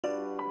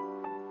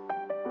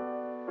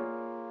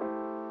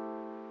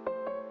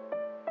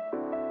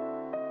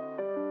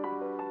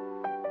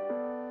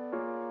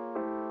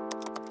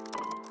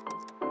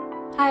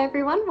Hi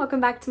everyone,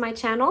 welcome back to my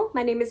channel.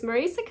 My name is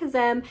Marisa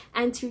Kazem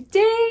and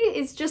today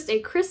is just a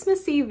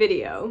Christmassy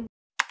video.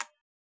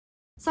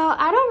 So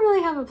I don't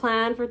really have a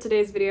plan for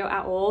today's video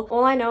at all.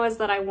 All I know is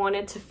that I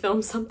wanted to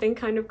film something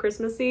kind of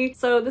Christmassy,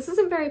 so this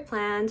isn't very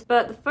planned,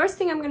 but the first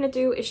thing I'm gonna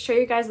do is show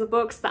you guys the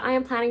books that I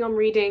am planning on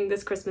reading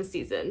this Christmas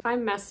season. If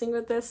I'm messing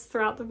with this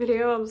throughout the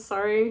video, I'm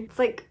sorry. It's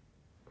like,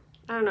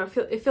 I don't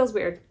know, it feels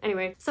weird.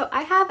 Anyway, so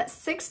I have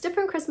 6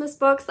 different Christmas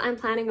books that I'm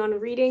planning on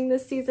reading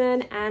this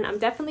season, and I'm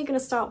definitely gonna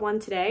start one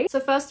today. So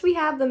first we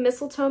have The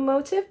Mistletoe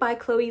Motive by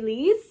Chloe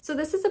Lees. So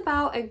this is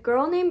about a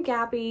girl named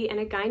Gabby and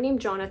a guy named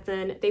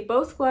Jonathan. They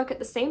both work at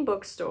the same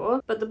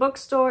bookstore, but the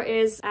bookstore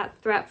is at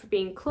threat for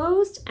being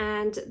closed,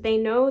 and they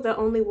know that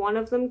only one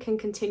of them can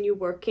continue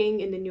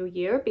working in the new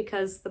year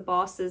because the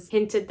boss has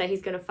hinted that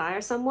he's gonna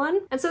fire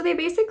someone. And so they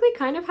basically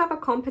kind of have a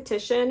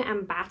competition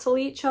and battle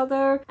each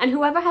other, and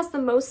whoever has the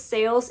most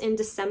sales in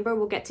December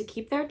will get to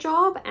keep their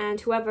job, and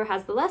whoever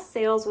has the less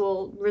sales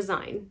will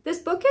resign. This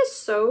book is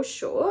so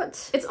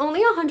short. It's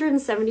only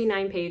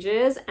 179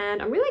 pages, and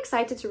I'm really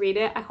excited to read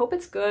it. I hope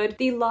it's good.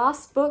 The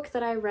last book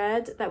that I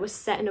read that was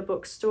set in a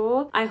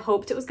bookstore, I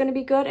hoped it was going to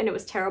be good and it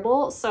was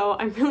terrible, so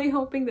I'm really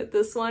hoping that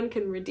this one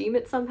can redeem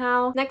it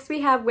somehow. Next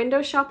we have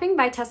Window Shopping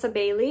by Tessa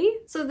Bailey.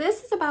 So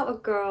this is about a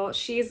girl.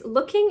 She's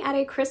looking at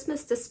a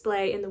Christmas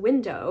display in the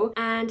window,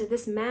 and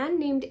this man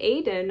named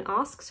Aiden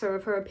asks her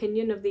of her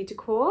opinion of the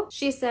decor.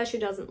 She says she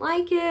doesn't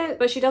like it,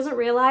 but she doesn't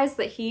realize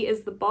that he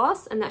is the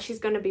boss and that she's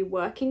going to be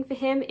working for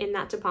him in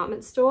that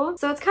department store.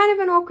 So it's kind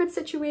of an awkward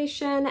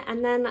situation,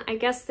 and then I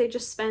guess they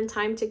just spend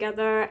time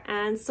together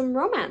and some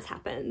romance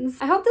happens.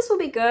 I hope this will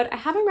be good. I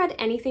haven't read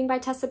anything by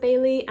Tessa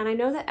Bailey, and I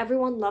know that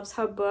everyone loves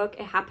her book,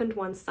 It Happened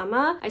One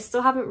Summer. I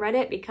still haven't read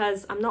it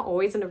because I'm not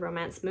always in a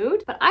romance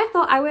mood, but I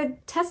thought I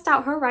would test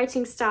out her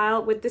writing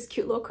style with this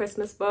cute little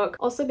Christmas book,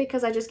 also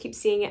because I just keep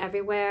seeing it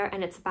everywhere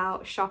and it's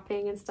about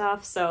shopping and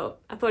stuff, so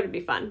I thought it'd be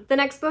fun. The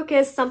next book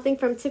is Something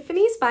from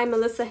Tiffany's by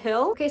Melissa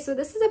Hill. Okay, so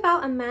this is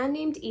about a man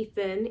named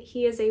Ethan.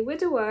 He is a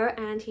widower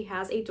and he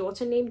has a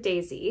daughter named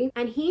Daisy,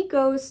 and he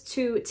goes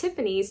to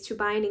Tiffany's to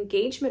buy an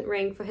engagement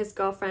ring for his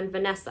girlfriend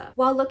Vanessa.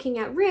 While looking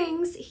at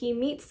rings, he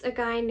meets a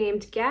guy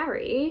named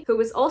Gary who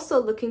is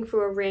also looking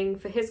for a ring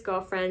for his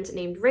girlfriend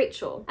named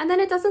Rachel. And then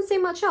it doesn't say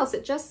much else.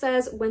 It just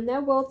says, when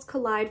their worlds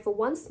collide for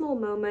one small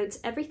moment,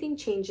 everything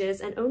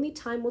changes and only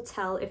time will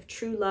tell if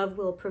true love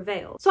will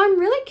prevail. So I'm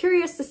really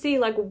curious to see,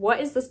 like, what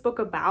is this book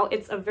about?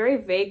 It's a very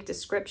vague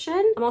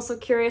description. I'm also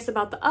curious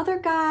about the other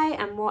guy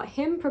and what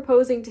him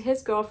proposing to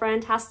his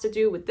girlfriend has to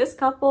do with this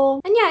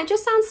couple. And yeah, it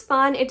just sounds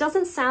fun. It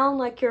doesn't sound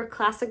like your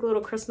classic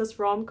little Christmas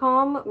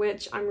rom-com,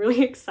 which I'm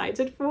really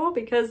excited for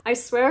because I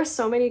swear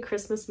so many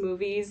Christmas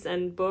movies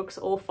and books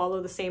all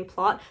follow the same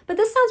plot, but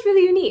this sounds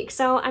really unique,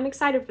 so I'm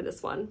excited for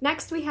this one.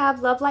 Next we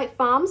have Love Light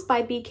Farms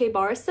by B.K.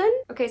 Borison.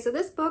 Okay, so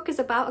this book is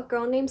about a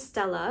girl named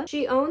Stella.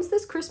 She owns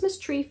this Christmas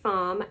tree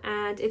farm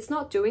and it's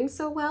not doing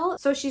so well,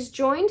 so she's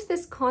joined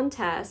this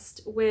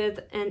contest with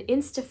an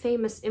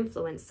insta-famous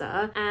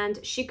influencer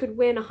and she could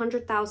win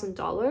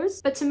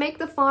 $100,000. But to make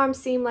the farm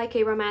seem like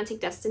a romantic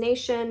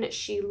destination,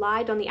 she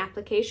lied on the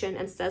application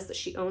and says that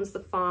she owns the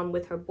farm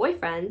with her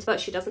boyfriend, but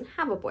she doesn't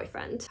have a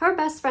boyfriend. Her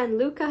best friend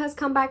Luca has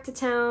come back to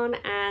town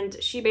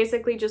and she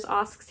basically just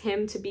asks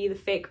him to be the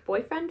fake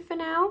boyfriend for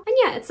now. And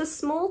yeah, it's a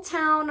small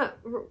town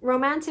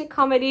romantic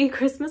comedy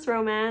Christmas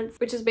romance,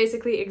 which is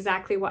basically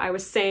exactly what I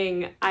was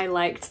saying I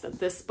liked that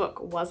this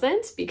book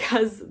wasn't,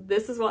 because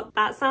this is what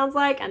that sounds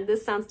like and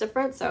this sounds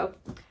different, so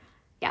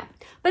yeah.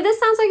 But this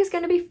sounds like it's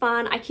going to be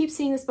fun. I keep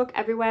seeing this book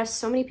everywhere.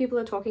 So many people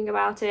are talking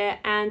about it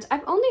and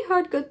I've only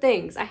heard good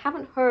things. I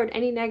haven't heard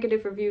any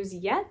negative reviews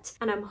yet,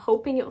 and I'm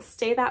hoping it'll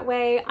stay that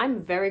way.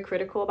 I'm very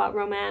critical about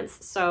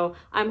romance, so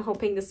I'm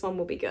hoping this one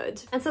will be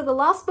good. And so the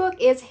last book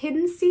is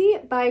Hidden Sea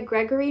by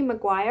Gregory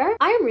Maguire.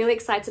 I am really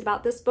excited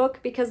about this book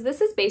because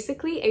this is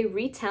basically a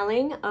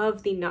retelling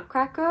of the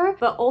Nutcracker,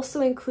 but also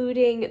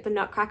including the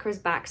Nutcracker's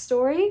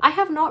backstory. I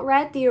have not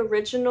read the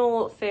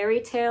original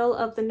fairy tale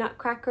of the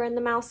Nutcracker and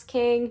the Mouse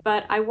King,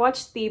 but I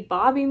watched the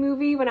Barbie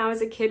movie when I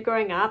was a kid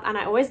growing up and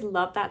I always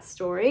loved that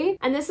story.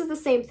 And this is the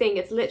same thing.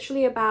 It's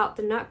literally about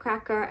the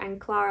Nutcracker and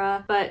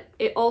Clara, but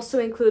it also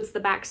includes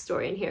the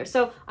backstory in here.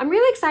 So I'm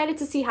really excited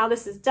to see how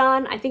this is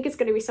done. I think it's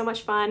going to be so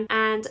much fun.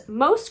 And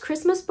most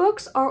Christmas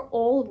books are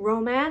all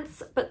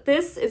romance, but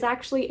this is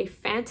actually a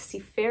fantasy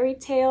fairy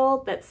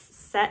tale that's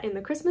set in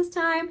the Christmas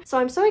time. So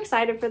I'm so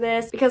excited for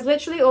this because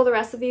literally all the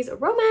rest of these are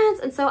romance,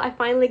 and so I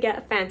finally get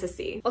a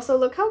fantasy. Also,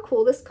 look how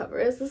cool this cover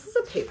is. This is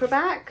a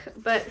paperback,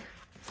 but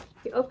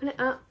you open it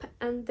up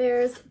and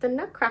there's the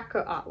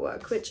Nutcracker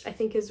artwork, which I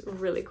think is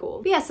really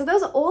cool. But yeah, so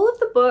those are all of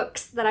the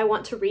books that I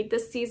want to read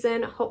this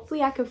season.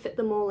 Hopefully I can fit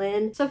them all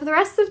in. So for the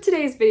rest of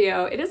today's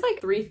video, it is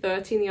like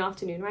 3:30 in the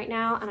afternoon right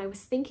now, and I was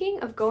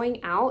thinking of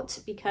going out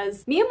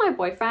because me and my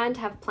boyfriend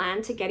have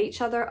planned to get each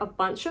other a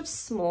bunch of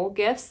small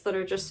gifts that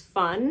are just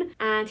fun,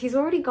 and he's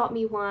already got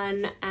me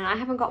one and I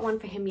haven't got one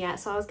for him yet,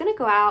 so I was gonna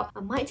go out. I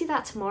might do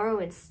that tomorrow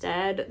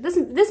instead.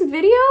 This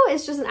video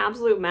is just an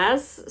absolute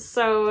mess,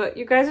 so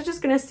you guys are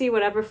just gonna see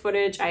whatever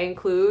footage I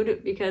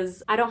include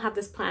because I don't have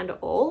this planned at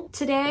all.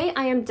 Today,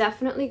 I am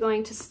definitely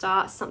going to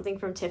start something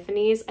from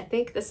Tiffany's. I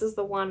think this is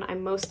the one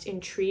I'm most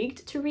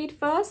intrigued to read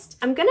first.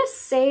 I'm gonna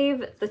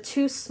save the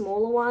two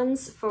smaller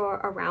ones for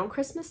around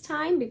Christmas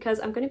time because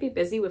I'm gonna be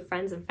busy with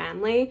friends and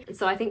family. And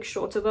so I think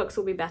shorter books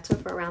will be better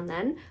for around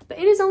then. But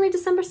it is only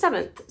December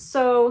 7th,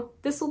 so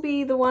this will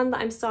be the one that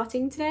I'm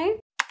starting today.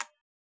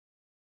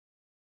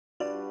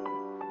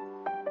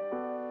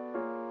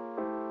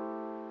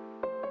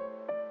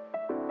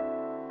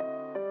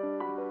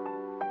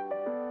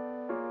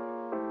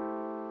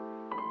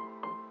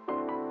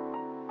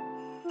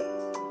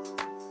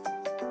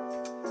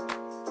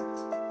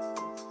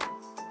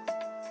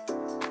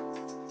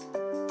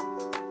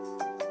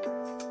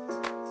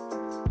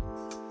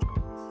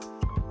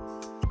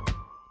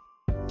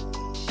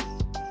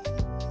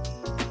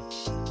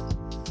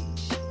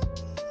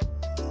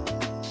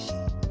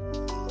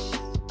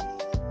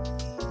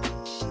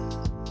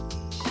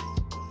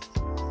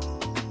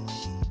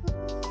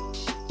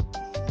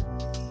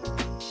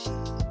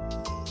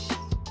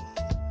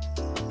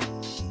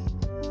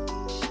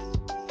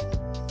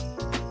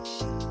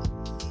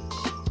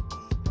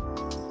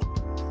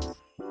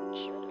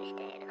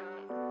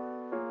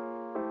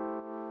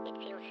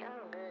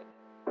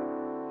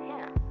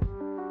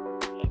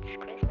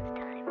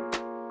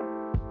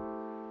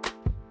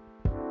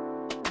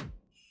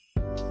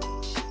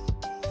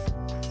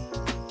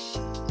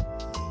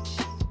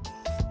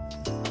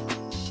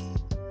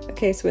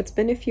 Okay, so it's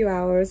been a few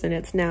hours and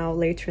it's now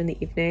later in the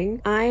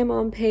evening. I am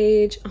on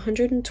page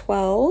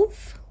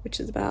 112, which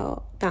is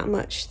about that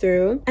much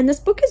through. And this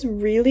book is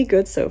really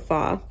good so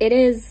far. It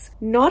is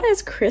not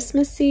as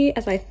Christmassy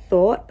as I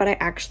thought, but I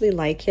actually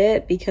like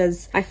it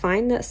because I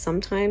find that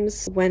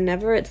sometimes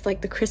whenever it's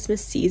like the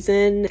Christmas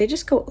season, they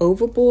just go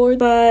overboard.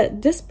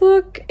 But this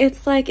book,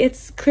 it's like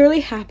it's clearly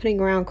happening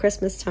around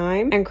Christmas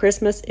time and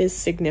Christmas is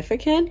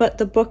significant, but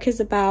the book is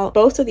about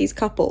both of these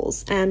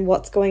couples and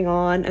what's going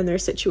on and their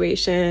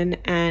situation,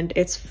 and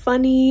it's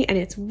funny and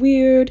it's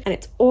weird and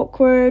it's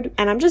awkward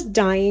and I'm just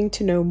dying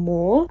to know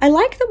more. I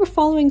like that we're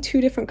following two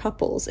different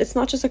couples. It's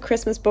not just a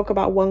Christmas book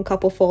about one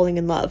couple falling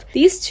in love.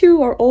 These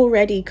two are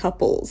already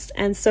couples,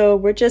 and so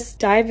we're just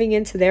diving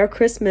into their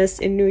Christmas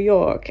in New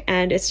York,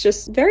 and it's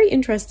just very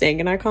interesting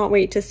and I can't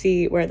wait to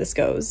see where this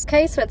goes.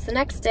 Okay, so it's the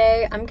next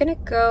day. I'm gonna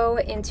go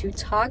into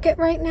Target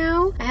right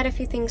now. I had a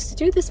few things to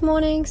do this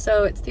morning,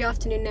 so it's the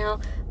afternoon now,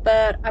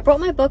 but I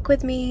brought my book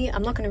with me.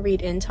 I'm not gonna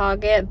read in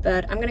Target,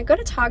 but I'm gonna go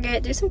to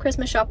Target, do some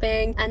Christmas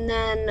shopping, and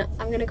then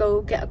I'm gonna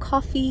go get a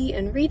coffee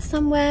and read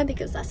somewhere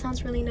because that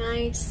sounds really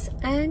nice.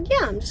 And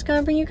yeah, I'm just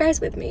gonna bring you guys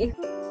with me.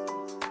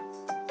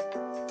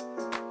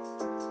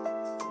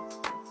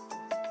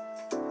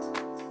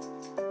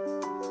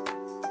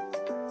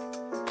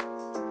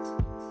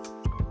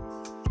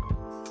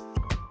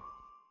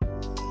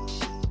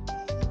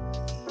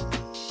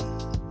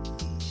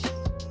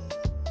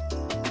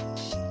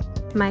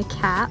 My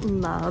cat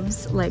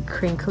loves like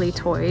crinkly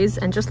toys,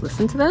 and just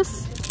listen to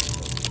this.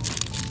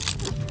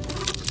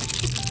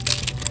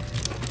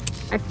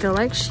 I feel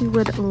like she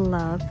would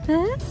love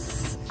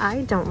this.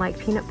 I don't like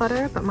peanut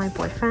butter, but my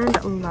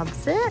boyfriend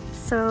loves it,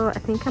 so I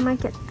think I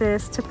might get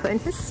this to put in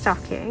his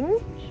stocking.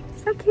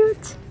 So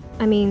cute.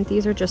 I mean,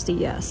 these are just a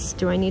yes.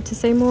 Do I need to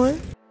say more?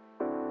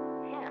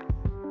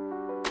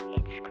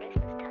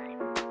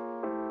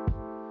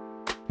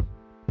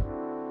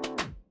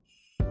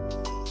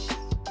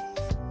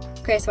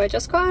 Okay, so I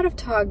just got out of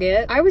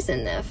Target. I was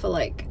in there for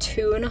like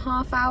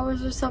 2.5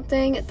 hours or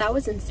something. That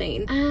was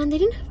insane. And they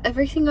didn't have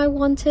everything I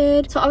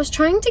wanted. So I was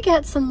trying to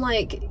get some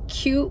like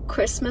cute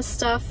Christmas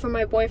stuff for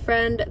my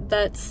boyfriend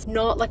that's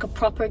not like a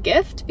proper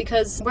gift,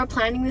 because we're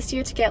planning this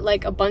year to get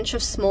like a bunch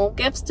of small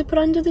gifts to put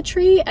under the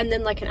tree and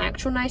then like an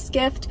actual nice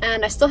gift.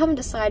 And I still haven't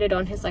decided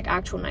on his like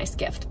actual nice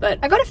gift, but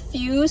I got a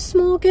few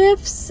small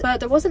gifts,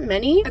 but there wasn't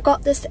many. I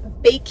got this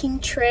baking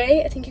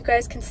tray. I think you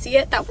guys can see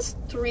it. That was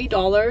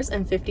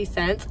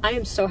 $3.50. I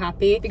am so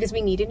happy because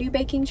we need a new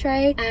baking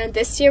tray, and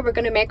this year we're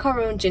gonna make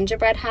our own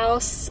gingerbread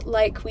house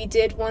like we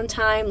did one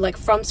time, like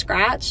from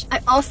scratch.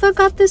 I also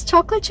got this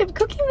chocolate chip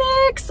cookie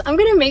mix. I'm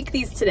gonna make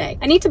these today.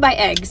 I need to buy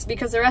eggs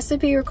because the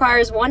recipe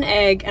requires 1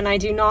 egg and I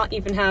do not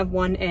even have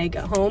 1 egg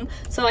at home,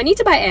 so I need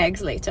to buy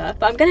eggs later,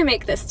 but I'm gonna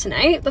make this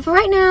tonight. But for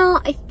right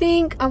now, I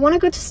think I want to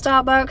go to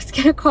Starbucks,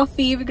 get a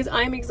coffee because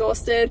I'm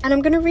exhausted, and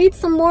I'm gonna read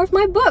some more of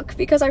my book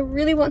because I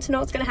really want to know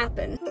what's gonna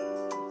happen.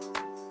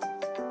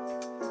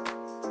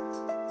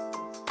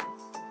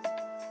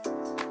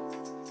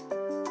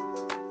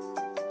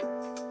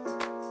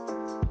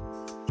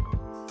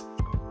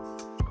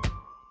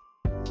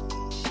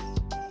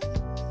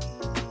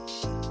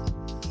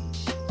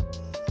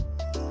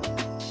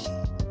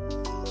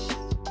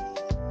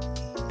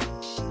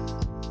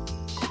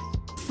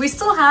 We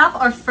still have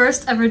our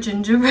first ever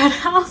gingerbread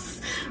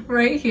house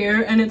right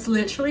here, and it's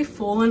literally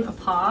fallen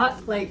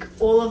apart. Like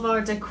all of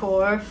our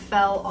decor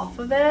fell off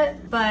of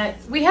it, but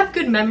we have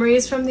good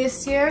memories from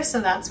this year, so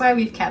that's why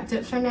we've kept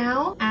it for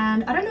now.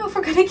 And I don't know if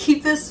we're gonna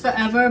keep this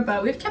forever,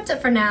 but we've kept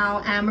it for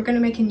now, and we're gonna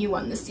make a new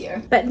one this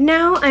year. But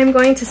now I'm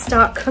going to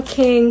start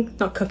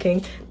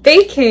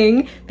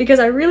baking, because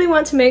I really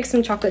want to make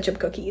some chocolate chip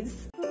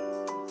cookies.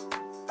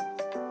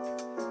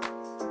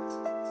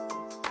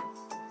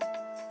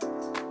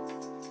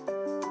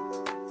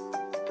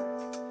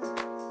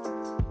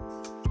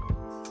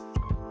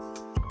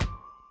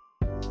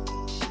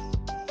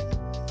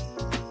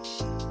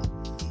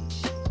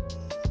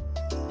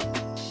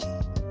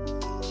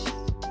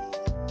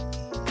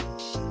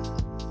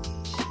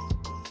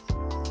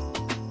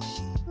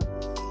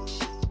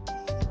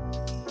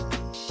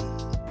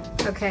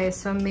 Okay,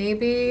 so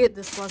maybe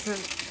this wasn't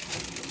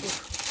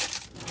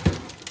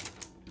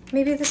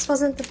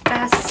the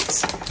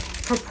best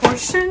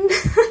proportion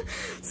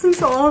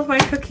since all of my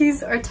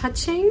cookies are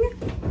touching,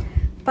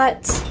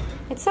 but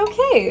it's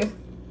okay.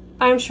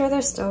 I'm sure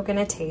they're still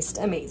gonna taste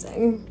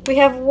amazing. We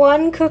have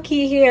one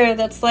cookie here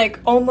that's like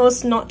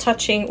almost not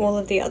touching all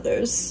of the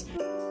others.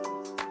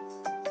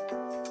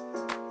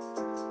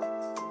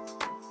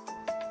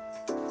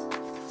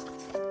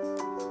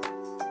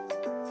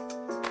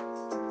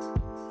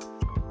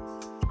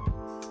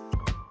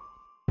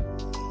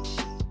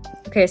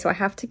 Okay, so I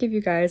have to give you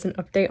guys an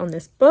update on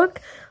this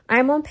book.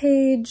 I'm on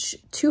page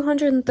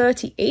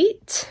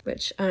 238,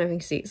 which I don't know if you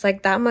can see. It's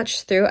like that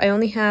much through. I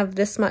only have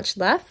this much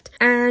left.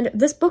 And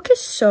this book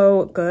is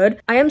so good.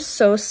 I am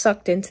so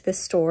sucked into this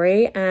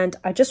story, and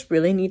I just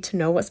really need to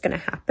know what's gonna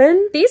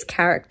happen. These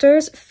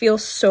characters feel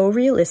so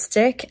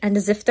realistic and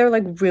as if they're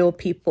like real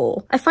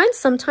people. I find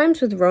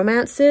sometimes with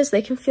romances,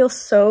 they can feel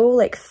so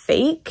like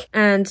fake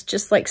and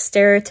just like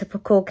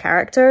stereotypical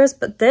characters.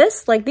 But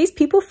this, like these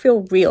people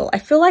feel real. I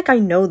feel like I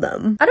know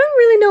them. I don't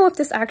really know if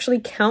this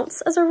actually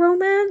counts as a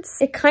romance.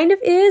 It kind of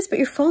is, but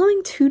you're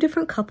following two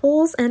different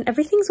couples and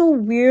everything's all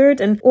weird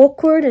and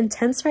awkward and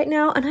tense right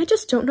now, and I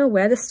just don't know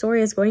where the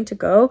story is going to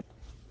go.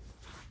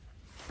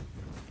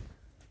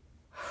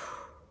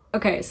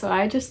 Okay, so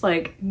I just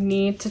like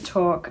need to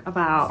talk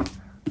about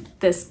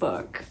this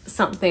book,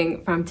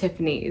 Something from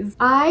Tiffany's.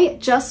 I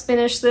just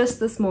finished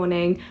this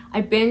morning.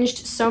 I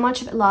binged so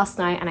much of it last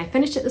night and I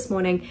finished it this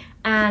morning,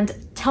 and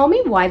tell me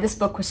why this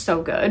book was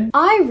so good.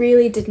 I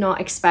really did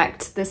not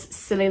expect this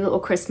silly little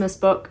Christmas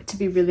book to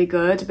be really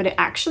good, but it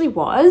actually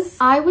was.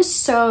 I was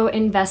so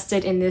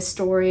invested in this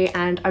story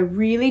and I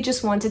really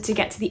just wanted to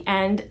get to the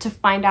end to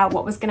find out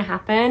what was gonna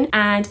happen,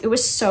 and it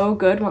was so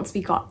good once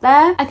we got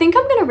there. I think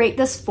I'm gonna rate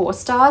this 4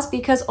 stars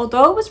because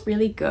although it was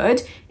really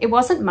good, it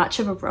wasn't much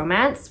of a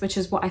romance, which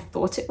is what I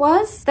thought it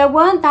was. There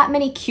weren't that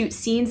many cute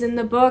scenes in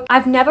the book.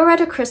 I've never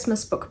read a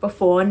Christmas book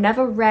before,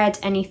 never read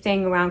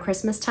anything around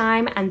Christmas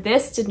time, and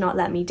this did not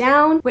let me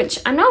down, which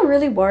I'm not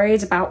really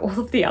worried about all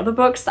of the other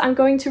books that I'm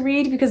going to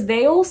read because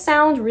they all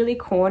sound really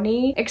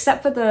corny,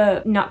 except for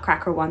the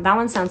Nutcracker one. That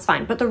one sounds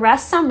fine, but the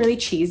rest sound really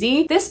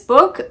cheesy. This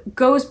book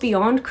goes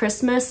beyond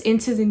Christmas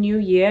into the new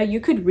year. You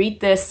could read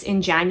this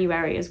in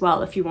January as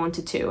well if you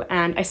wanted to,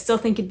 and I still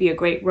think it'd be a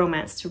great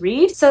romance to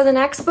read. So the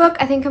next book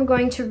I think I'm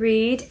going to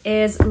read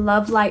is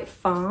Love Light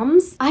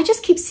Farms. I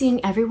just keep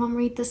seeing everyone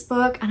read this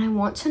book and I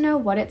want to know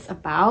what it's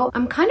about.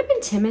 I'm kind of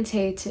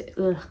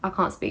intimidated. I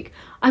can't speak.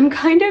 I'm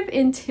kind of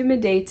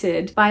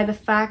intimidated by the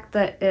fact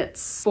that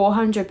it's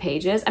 400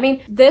 pages. I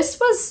mean, this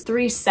was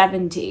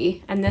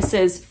 370 and this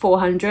is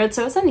 400,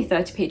 so it's only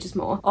 30 pages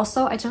more.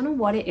 Also, I don't know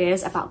what it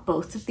is about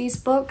both of these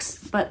books,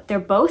 but they're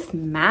both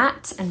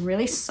matte and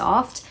really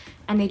soft,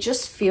 and they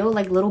just feel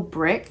like little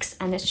bricks,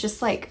 and it's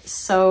just like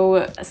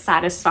so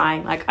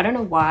satisfying. Like, I don't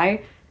know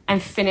why.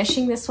 And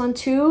finishing this one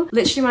too,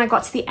 literally when I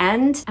got to the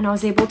end and I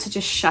was able to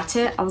just shut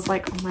it, I was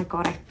like, oh my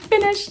god, I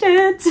finished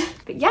it.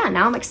 But yeah,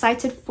 now I'm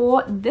excited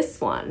for this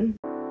one.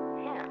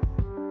 Yeah,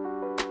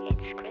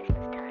 it's Christmas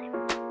time.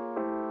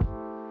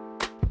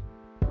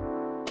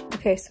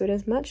 Okay, so it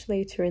is much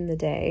later in the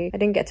day. I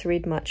didn't get to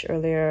read much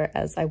earlier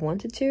as I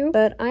wanted to,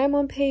 but I am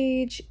on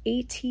page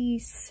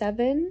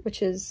 87,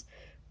 which is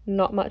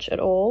not much at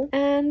all,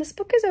 and this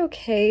book is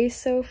okay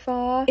so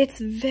far. It's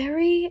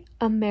very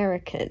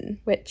American,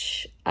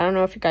 which I don't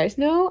know if you guys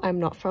know, I'm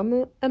not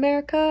from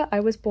America. I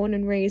was born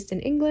and raised in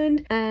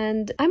England,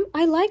 and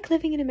I like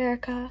living in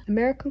America.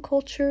 American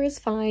culture is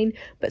fine,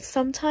 but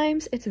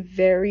sometimes it's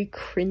very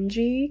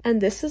cringy, and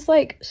this is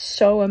like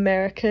so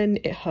American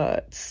it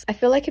hurts. I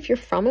feel like if you're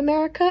from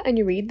America and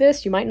you read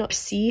this, you might not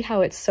see how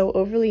it's so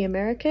overly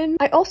American.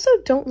 I also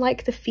don't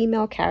like the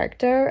female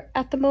character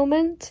at the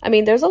moment. I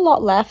mean, there's a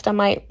lot left. I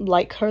might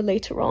like her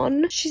later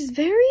on. She's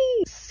very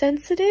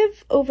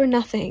sensitive over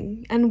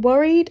nothing and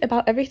worried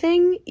about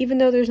everything, even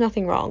though so there's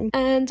nothing wrong.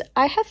 And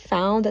I have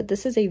found that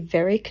this is a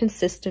very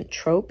consistent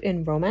trope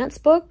in romance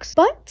books,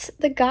 but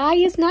the guy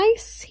is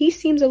nice. He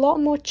seems a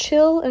lot more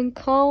chill and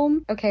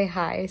calm. Okay,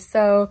 hi.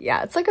 So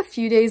yeah, it's like a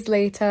few days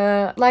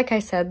later. Like I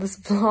said, this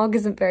vlog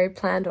isn't very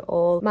planned at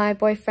all. My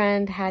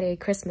boyfriend had a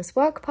Christmas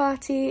work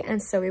party,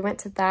 and so we went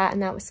to that,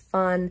 and that was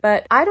fun.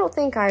 But I don't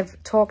think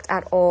I've talked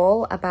at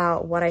all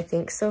about what I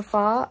think so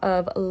far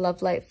of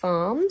Lovelight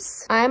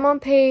Farms. I am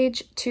on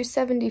page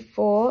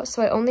 274,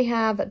 so I only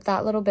have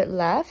that little bit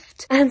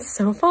left. And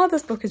so far,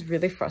 this book is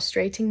really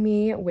frustrating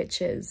me,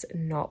 which is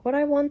not what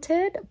I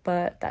wanted,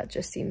 but that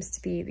just seems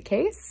to be the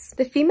case.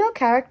 The female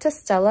character,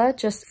 Stella,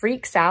 just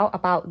freaks out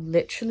about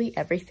literally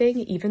everything,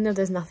 even though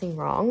there's nothing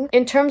wrong,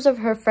 in terms of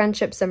her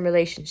friendships and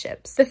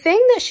relationships. The thing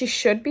that she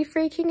should be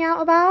freaking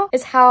out about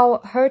is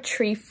how her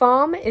tree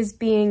farm is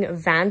being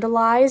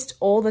vandalized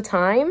all the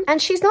time,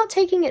 and she's not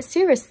taking it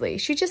seriously.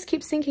 She just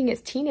keeps thinking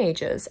it's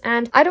teenagers,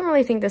 and I don't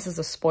really think this is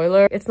a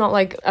spoiler. It's not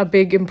like a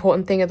big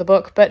important thing of the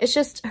book, but it's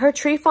just her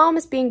tree farm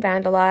is being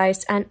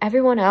vandalized, and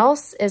everyone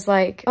else is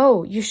like,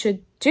 oh, you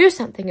should do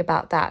something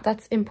about that.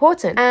 That's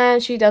important.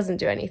 And she doesn't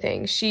do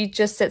anything. She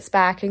just sits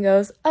back and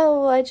goes,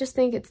 oh, I just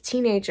think it's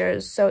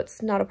teenagers, so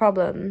it's not a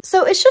problem.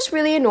 So it's just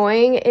really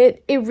annoying.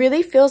 It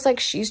really feels like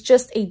she's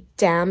just a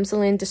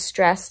damsel in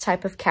distress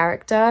type of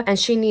character, and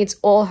she needs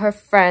all her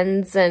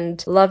friends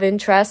and love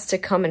interests to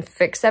come and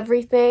fix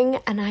everything.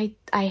 And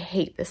I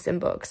hate this in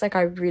books, like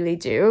I really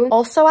do.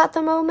 Also at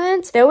the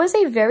moment, there was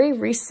a very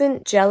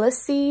recent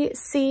jealousy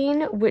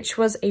scene, which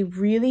was a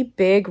really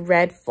big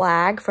red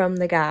flag from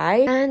the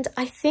guy. And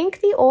I think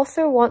the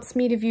author wants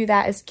me to view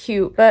that as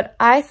cute, but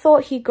I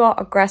thought he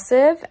got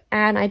aggressive,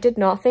 and I did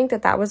not think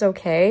that that was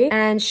okay.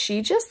 And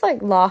she just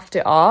like laughed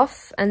it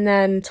off and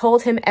then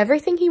told him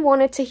everything he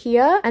wanted to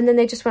hear, and then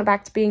they just went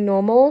back to being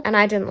normal, and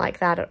I didn't like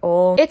that at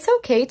all. It's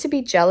okay to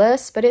be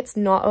jealous, but it's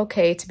not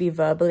okay to be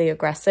verbally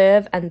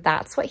aggressive, and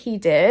that's what he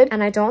did,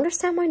 and I don't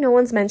understand why no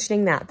one's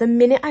mentioning that. The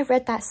minute I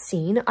read that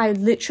scene, I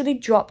literally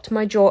dropped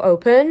my jaw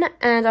open,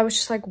 and I was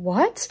just like,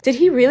 what? Did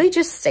he really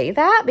just say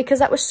that? Because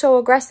that was so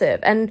aggressive,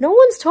 and no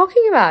one's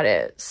talking about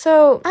it.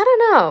 So, I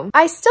don't know.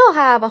 I still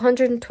have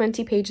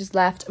 120 pages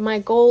left. My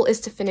goal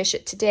is to finish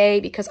it today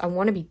because I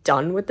want to be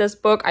done with this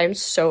book. I am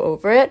so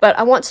over it, but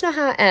I want to know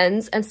how it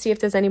ends and see if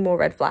there's any more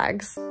red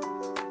flags.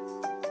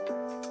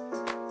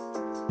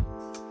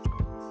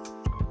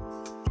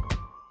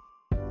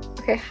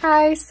 Okay,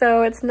 hi,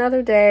 so it's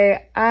another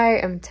day. I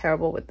am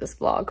terrible with this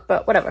vlog,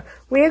 but whatever.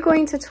 We are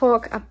going to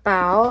talk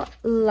about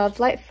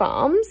Lovelight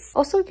Farms.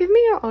 Also, give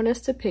me your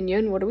honest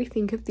opinion. What do we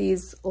think of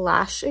these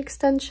lash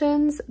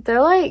extensions?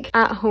 They're like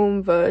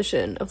at-home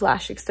version of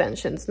lash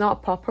extensions,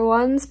 not proper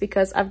ones,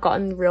 because I've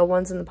gotten real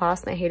ones in the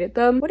past and I hated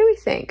them. What do we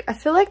think? I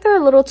feel like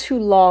they're a little too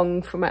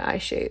long for my eye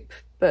shape,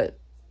 but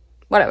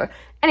whatever.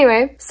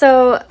 Anyway,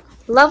 so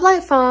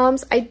Lovelight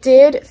Farms, I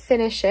did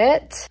finish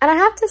it, and I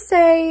have to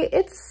say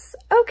it's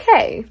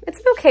okay. It's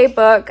an okay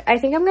book. I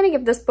think I'm gonna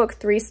give this book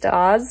 3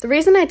 stars. The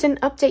reason I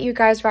didn't update you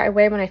guys right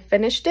away when I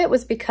finished it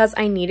was because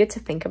I needed to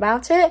think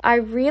about it. I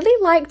really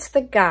liked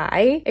the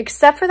guy,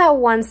 except for that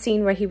one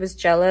scene where he was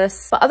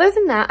jealous. But other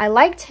than that, I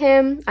liked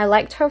him. I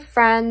liked her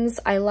friends.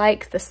 I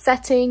liked the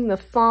setting, the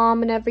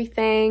farm and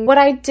everything. What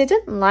I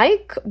didn't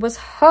like was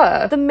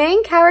her. The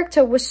main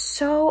character was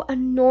so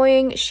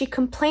annoying. She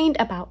complained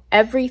about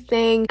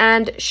everything,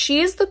 and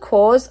she is the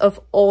cause of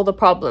all the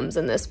problems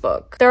in this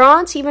book. There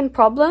aren't even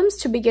problems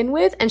to begin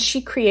with, and she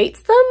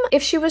creates them.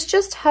 If she was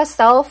just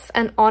herself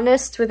and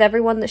honest with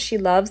everyone that she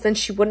loves, then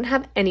she wouldn't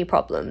have any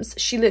problems.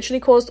 She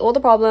literally caused all the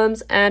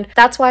problems, and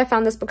that's why I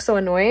found this book so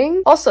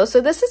annoying. Also,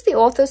 so this is the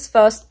author's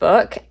first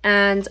book,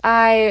 and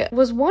I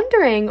was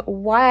wondering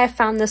why I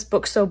found this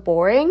book so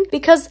boring,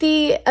 because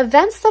the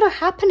events that are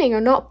happening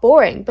are not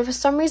boring, but for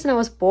some reason I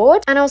was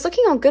bored, and I was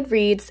looking on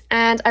Goodreads,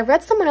 and I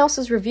read someone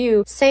else's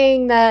review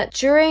saying that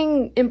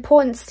during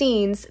important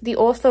scenes, the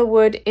author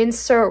would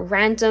insert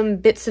random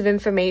bits of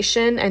information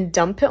and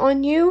dump it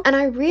on you, and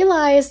I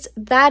realized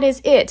that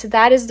is it.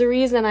 That is the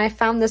reason I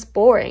found this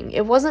boring.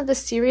 It wasn't the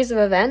series of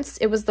events,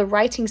 it was the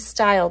writing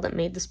style that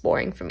made this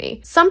boring for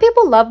me. Some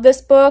people love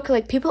this book,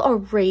 like people are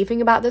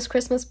raving about this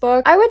Christmas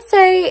book. I would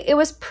say it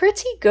was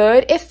pretty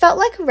good. It felt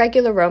like a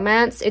regular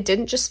romance. It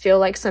didn't just feel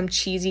like some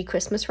cheesy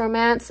Christmas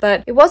romance,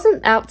 but it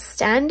wasn't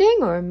outstanding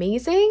or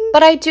amazing.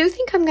 But I do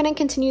think I'm gonna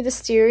continue the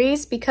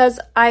series because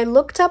I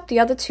looked up the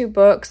other 2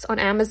 books on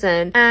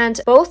Amazon, and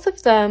both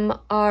of them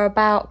are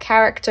about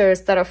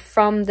characters that are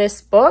from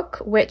this book,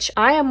 which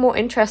I am more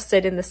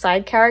interested in the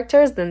side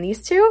characters than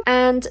these 2,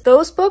 and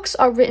those books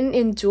are written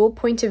in dual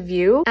point of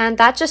view, and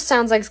that just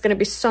sounds like it's going to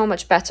be so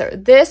much better.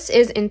 This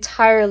is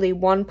entirely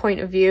one point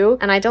of view,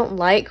 and I don't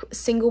like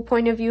single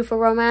point of view for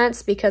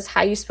romance because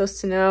how are you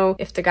supposed to know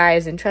if the guy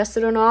is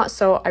interested or not?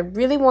 So I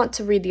really want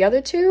to read the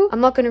other 2.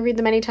 I'm not going to read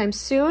them anytime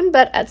soon,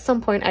 but at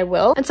some point I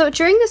will. And so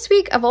during this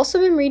week, I've also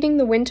been reading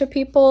The Winter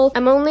People.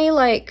 I'm only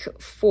like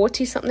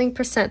 40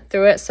 something%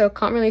 through it, so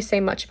can't really say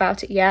much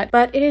about it yet. yet,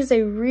 but it is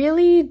a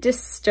really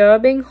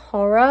disturbing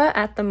horror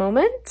at the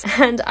moment,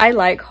 and I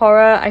like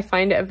horror. I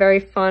find it a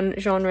very fun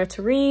genre to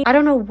read. I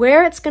don't know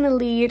where it's gonna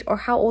lead or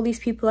how all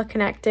these people are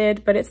connected,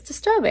 but it's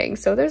disturbing,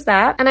 so there's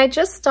that. And I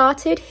just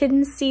started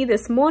Hidden Sea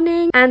this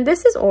morning, and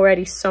this is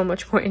already so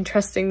much more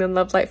interesting than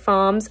Love Light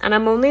Farms, and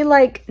I'm only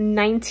like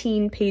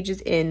 19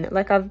 pages in.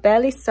 Like, I've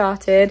barely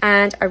started,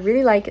 and I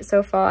really like it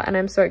so far, and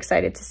I'm so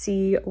excited to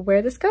see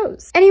where this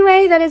goes.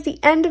 Anyway, that is the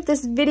end of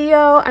this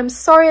video. I'm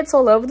sorry it's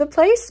all over the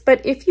place,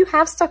 but if you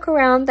have stuck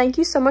around, thank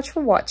you so much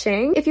for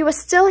watching. If you are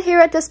still here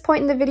at this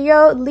point in the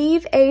video,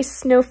 leave a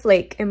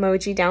snowflake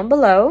emoji down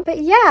below. But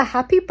yeah,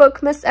 happy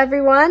bookmas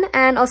everyone,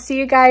 and I'll see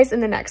you guys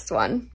in the next one.